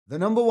The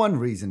number one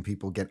reason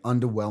people get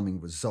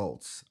underwhelming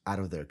results out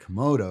of their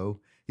Komodo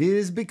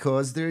is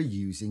because they're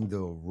using the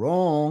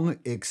wrong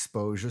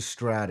exposure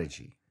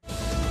strategy.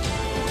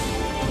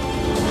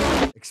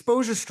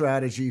 Exposure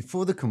strategy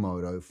for the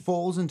Komodo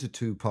falls into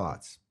two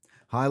parts: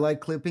 highlight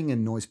clipping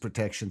and noise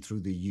protection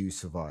through the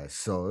use of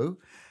ISO,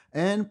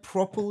 and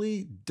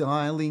properly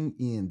dialing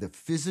in the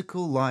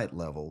physical light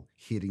level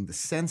hitting the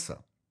sensor.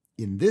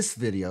 In this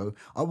video,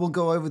 I will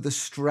go over the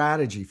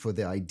strategy for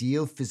the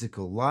ideal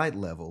physical light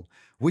level,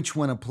 which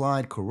when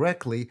applied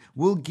correctly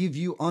will give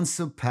you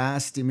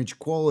unsurpassed image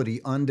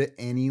quality under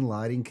any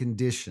lighting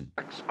condition.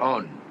 Wax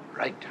on,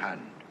 right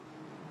hand.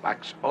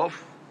 Wax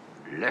off,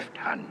 left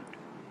hand.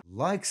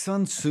 Like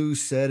Sun Tzu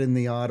said in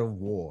The Art of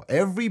War,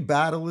 every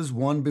battle is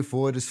won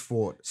before it is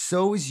fought.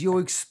 So is your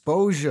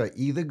exposure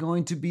either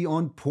going to be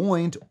on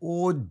point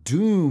or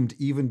doomed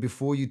even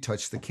before you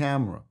touch the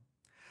camera.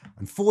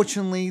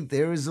 Unfortunately,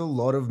 there is a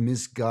lot of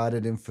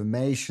misguided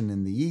information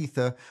in the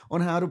ether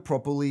on how to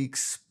properly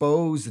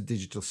expose a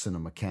digital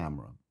cinema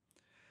camera.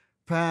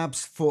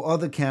 Perhaps for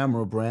other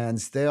camera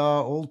brands, there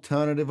are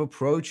alternative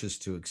approaches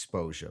to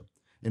exposure.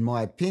 In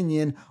my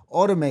opinion,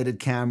 automated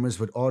cameras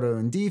with auto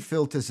ND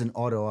filters and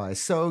auto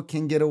ISO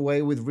can get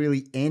away with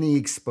really any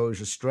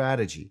exposure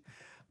strategy,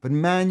 but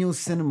manual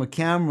cinema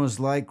cameras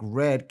like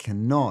Red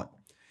cannot.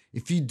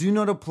 If you do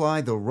not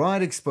apply the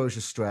right exposure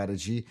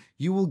strategy,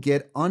 you will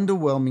get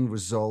underwhelming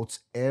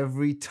results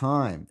every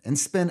time and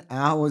spend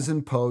hours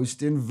in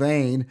post in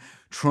vain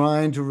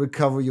trying to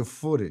recover your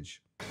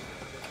footage.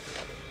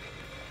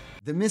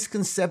 The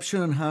misconception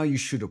on how you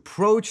should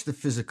approach the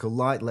physical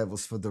light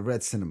levels for the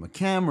Red cinema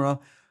camera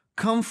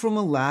come from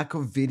a lack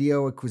of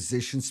video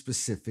acquisition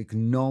specific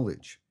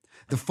knowledge.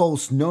 The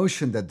false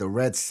notion that the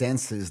Red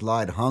sensor is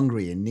light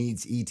hungry and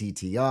needs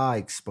ETTI,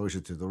 exposure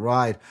to the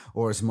right,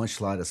 or as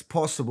much light as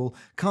possible,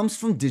 comes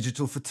from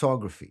digital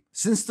photography.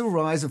 Since the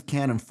rise of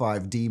Canon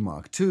 5D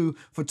Mark II,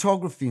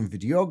 photography and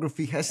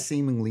videography has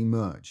seemingly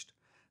merged.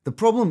 The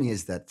problem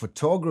is that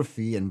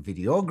photography and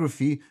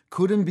videography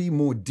couldn't be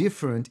more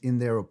different in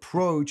their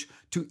approach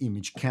to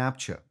image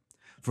capture.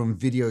 From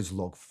video's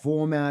log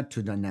format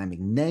to dynamic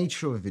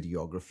nature of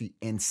videography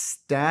and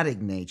static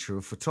nature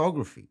of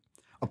photography.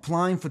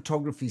 Applying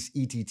photography's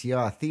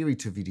ETTR theory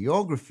to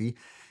videography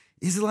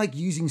is like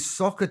using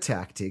soccer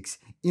tactics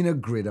in a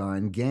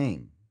gridiron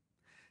game.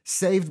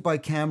 Saved by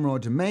camera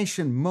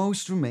automation,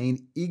 most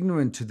remain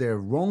ignorant to their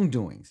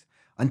wrongdoings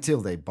until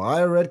they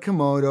buy a Red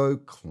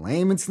Komodo,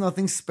 claim it's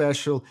nothing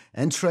special,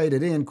 and trade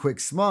it in quick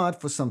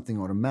smart for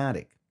something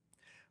automatic.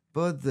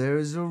 But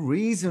there's a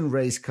reason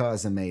race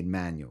cars are made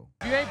manual.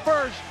 If you ain't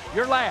first,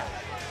 you're last.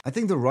 I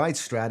think the right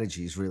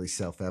strategy is really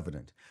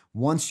self-evident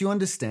once you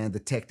understand the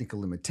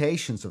technical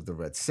limitations of the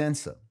Red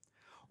sensor.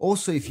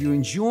 Also, if you're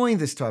enjoying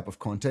this type of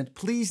content,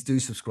 please do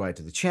subscribe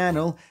to the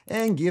channel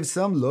and give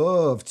some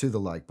love to the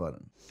like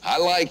button. I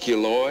like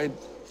you, Lloyd.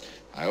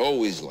 I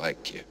always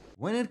like you.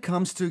 When it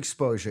comes to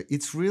exposure,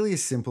 it's really a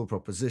simple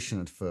proposition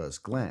at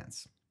first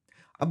glance.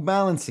 A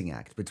balancing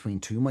act between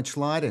too much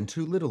light and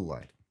too little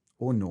light,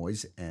 or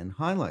noise and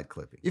highlight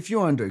clipping. If you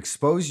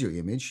underexpose your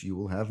image, you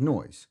will have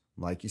noise,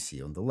 like you see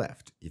on the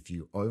left. If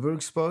you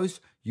overexpose,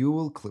 you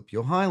will clip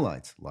your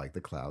highlights, like the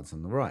clouds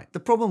on the right. The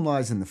problem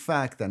lies in the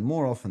fact that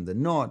more often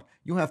than not,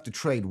 you have to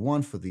trade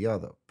one for the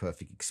other.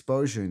 Perfect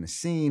exposure in a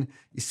scene,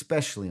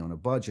 especially on a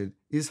budget,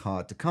 is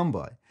hard to come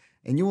by,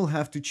 and you will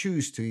have to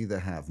choose to either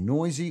have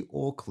noisy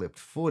or clipped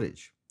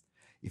footage.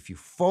 If you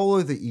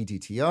follow the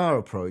ETTR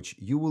approach,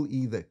 you will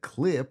either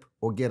clip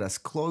or get as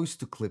close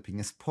to clipping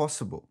as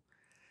possible.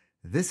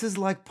 This is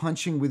like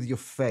punching with your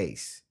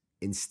face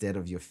instead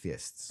of your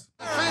fists.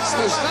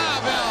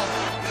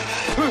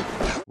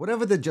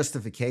 Whatever the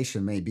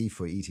justification may be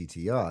for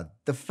ETTR,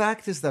 the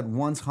fact is that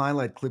once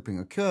highlight clipping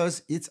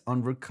occurs, it's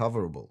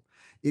unrecoverable.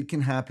 It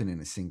can happen in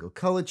a single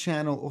color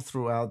channel or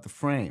throughout the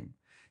frame.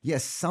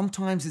 Yes,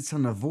 sometimes it's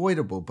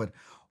unavoidable, but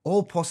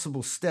all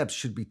possible steps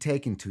should be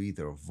taken to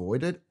either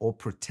avoid it or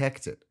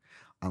protect it.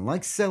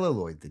 Unlike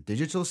celluloid, the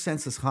digital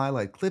sensor's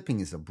highlight clipping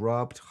is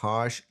abrupt,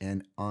 harsh,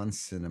 and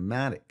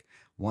uncinematic.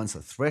 Once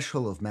a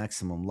threshold of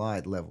maximum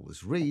light level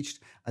is reached,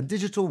 a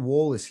digital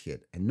wall is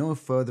hit and no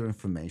further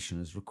information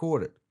is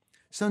recorded.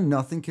 So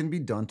nothing can be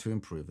done to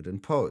improve it in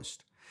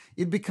post.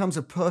 It becomes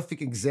a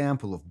perfect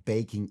example of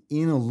baking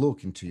in a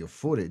look into your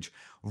footage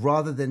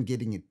rather than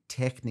getting it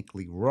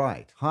technically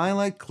right.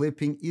 Highlight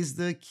clipping is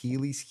the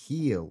Achilles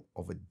heel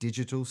of a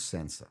digital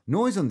sensor.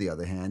 Noise, on the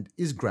other hand,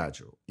 is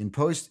gradual. In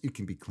post, it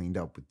can be cleaned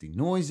up with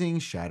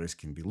denoising, shadows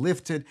can be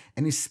lifted,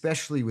 and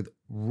especially with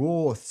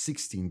raw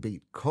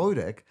 16-bit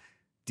codec,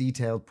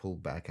 detail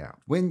pulled back out.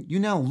 When you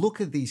now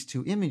look at these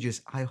two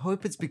images, I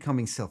hope it's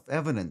becoming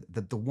self-evident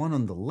that the one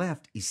on the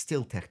left is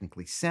still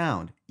technically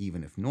sound,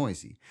 even if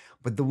noisy,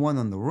 but the one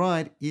on the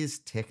right is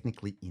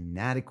technically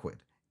inadequate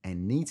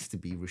and needs to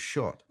be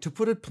reshot. To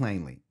put it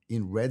plainly,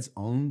 in Red's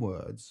own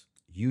words,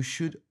 you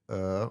should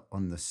err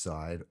on the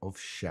side of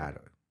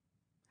shadow,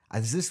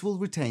 as this will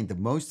retain the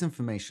most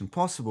information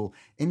possible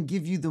and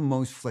give you the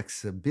most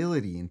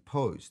flexibility in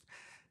post.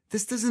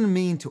 This doesn't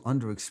mean to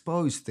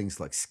underexpose things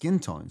like skin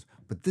tones,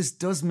 but this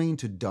does mean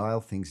to dial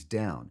things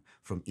down,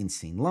 from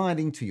in-scene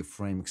lighting to your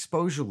frame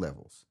exposure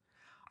levels.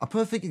 A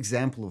perfect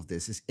example of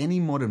this is any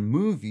modern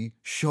movie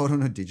shot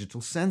on a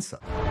digital sensor.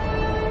 My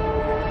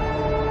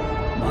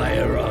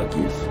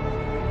Iraqis.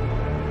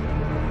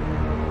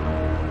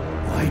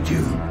 Why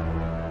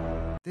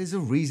June? There's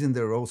a reason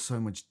they're all so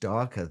much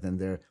darker than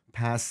their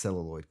past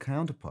celluloid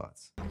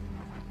counterparts.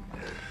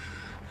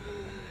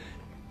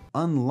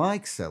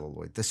 Unlike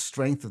celluloid, the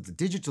strength of the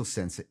digital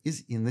sensor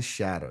is in the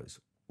shadows,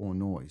 or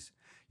noise.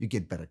 You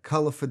get better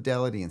color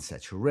fidelity and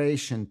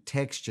saturation,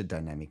 texture,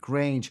 dynamic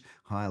range,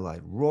 highlight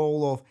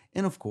roll-off,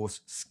 and of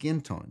course, skin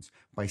tones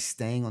by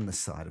staying on the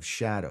side of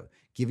shadow,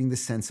 giving the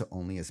sensor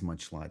only as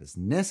much light as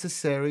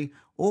necessary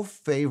or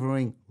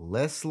favoring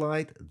less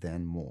light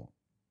than more.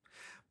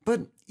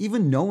 But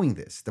even knowing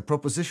this, the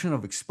proposition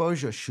of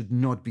exposure should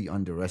not be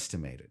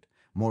underestimated.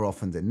 More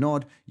often than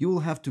not, you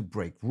will have to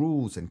break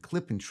rules and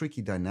clip in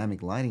tricky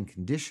dynamic lighting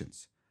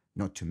conditions.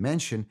 Not to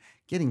mention,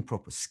 getting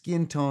proper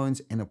skin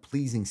tones and a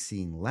pleasing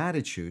seeing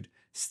latitude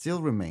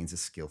still remains a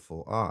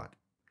skillful art.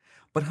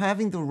 But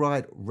having the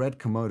right red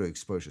Komodo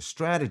exposure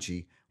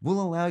strategy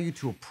will allow you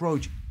to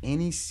approach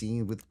any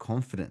scene with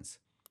confidence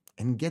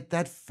and get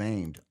that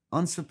famed,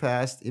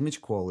 unsurpassed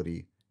image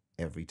quality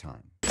every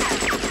time.